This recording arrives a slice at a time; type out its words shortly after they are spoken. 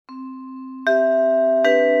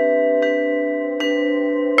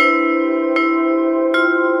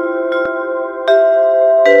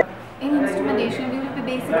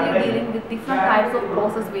different types of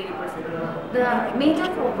process variables. The major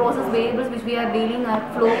process variables which we are dealing are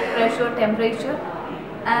flow, pressure, temperature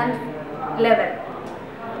and level.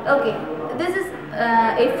 Okay, this is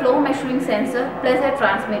a flow measuring sensor plus a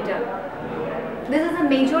transmitter. This is a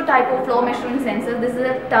major type of flow measuring sensor. This is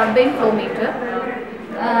a turbine flow meter,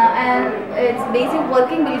 and its basic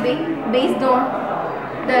working will be based on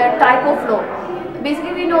the type of flow.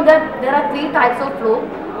 Basically, we know that there are three types of flow.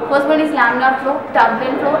 First one is laminar flow,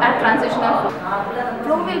 turbulent flow and transitional flow.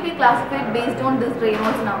 Flow will be classified based on this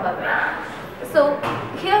Reynolds number. So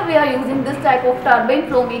here we are using this type of turbine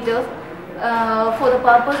flow meters for the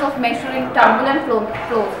purpose of measuring turbulent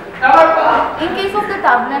flows. In case of the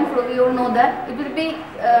turbulent flow, you all know that it will be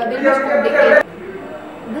very much complicated.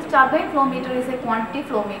 This turbine flow meter is a quantity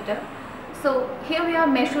flow meter. So here we are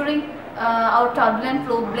measuring our turbulent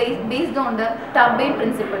flow based on the turbine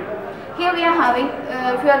principle. Here we are having,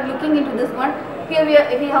 if you are looking into this one, here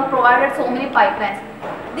we have provided so many pipelines.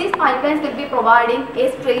 These pipelines will be providing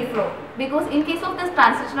a straight flow, because in case of this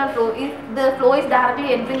transitional flow, if the flow is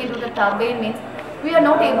directly entering into the turbine, means we are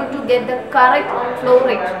not able to get the correct flow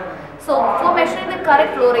rate. So for measuring the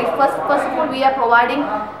correct flow rate, first of all we are providing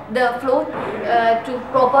the flow to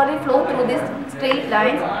properly flow through these straight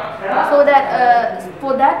lines. So that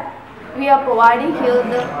for that we are providing here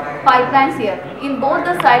the pipelines here. In both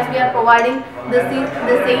the sides we are providing the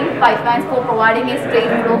same pipelines for providing a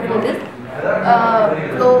straight flow for this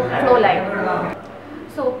flow line.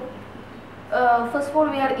 So first of all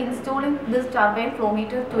we are installing this turbine flow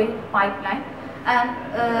meter to a pipeline,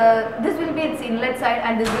 and this will be its inlet side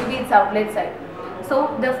and this will be its outlet side. So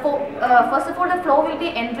first of all the flow will be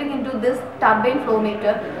entering into this turbine flow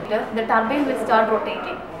meter. The turbine will start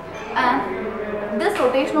rotating, and this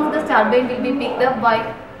rotation of this turbine will be picked up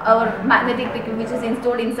by our magnetic pickup which is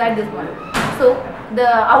installed inside this one. So the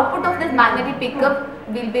output of this magnetic pickup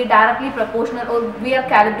will be directly proportional, or we are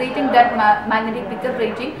calibrating that magnetic pickup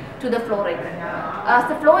rating to the flow rate. As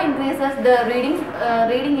the flow increases, the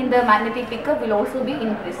reading in the magnetic pickup will also be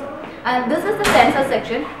increasing. And this is the sensor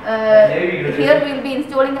section. Here we will be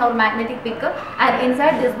installing our magnetic pickup, and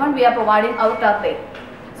inside this one we are providing our turbine.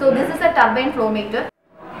 So this is a turbine flow meter.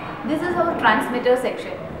 This is our transmitter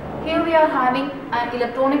section. Here we are having an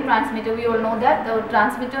electronic transmitter. We all know that the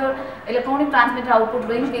electronic transmitter output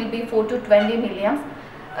range will be 4 to 20 milliamps.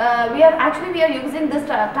 We are using this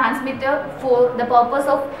transmitter for the purpose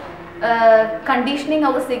of conditioning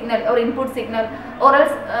our signal or input signal, or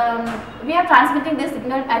else we are transmitting this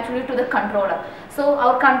signal actually to the controller. So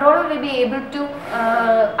our controller will be able to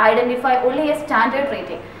identify only a standard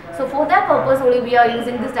rating. So for that purpose only we are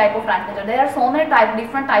using this type of transmitter. There are so many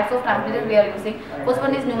different types of transmitters we are using. First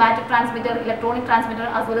one is pneumatic transmitter, electronic transmitter,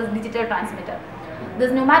 as well as digital transmitter.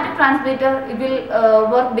 This pneumatic transmitter, it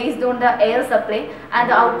will work based on the air supply, and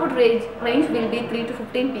the output range will be 3 to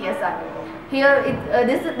 15 psi. Here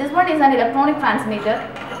this one is an electronic transmitter,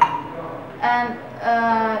 and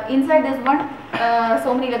inside this one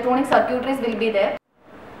so many electronic circuitries will be there.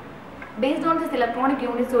 Based on this electronic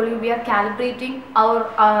units only we are calibrating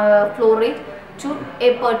our flow rate to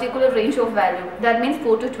a particular range of value, that means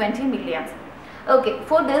 4 to 20 milliamps. Okay,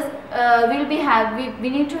 for this we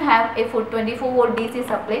need to have a 24 volt DC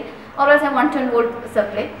supply or else a 110 volt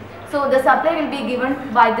supply. So the supply will be given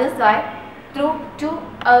by this side through to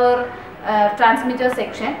our transmitter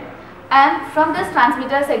section, and from this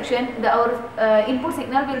transmitter section our input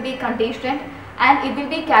signal will be conditioned and it will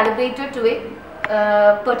be calibrated to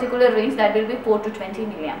a particular range, that will be 4 to 20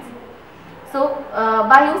 milliamps. So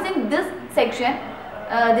by using this section,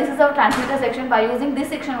 this is our transmitter section, by using this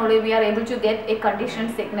section only we are able to get a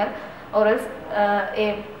conditioned signal or else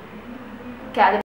a calibrated